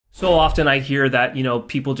So often I hear that,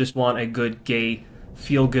 people just want a good gay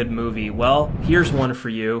feel-good movie. Well, here's one for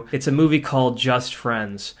you. It's a movie called Just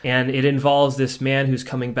Friends, and it involves this man who's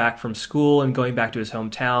coming back from school and going back to his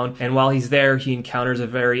hometown, and while he's there, he encounters a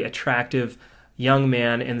very attractive young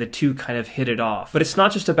man, and the two kind of hit it off. But it's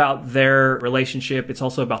not just about their relationship, it's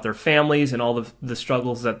also about their families and all of the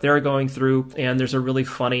struggles that they're going through. And there's a really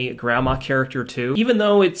funny grandma character too. Even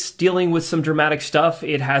though it's dealing with some dramatic stuff,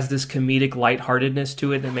 it has this comedic lightheartedness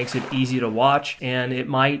to it that makes it easy to watch, and it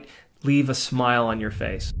might leave a smile on your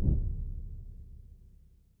face.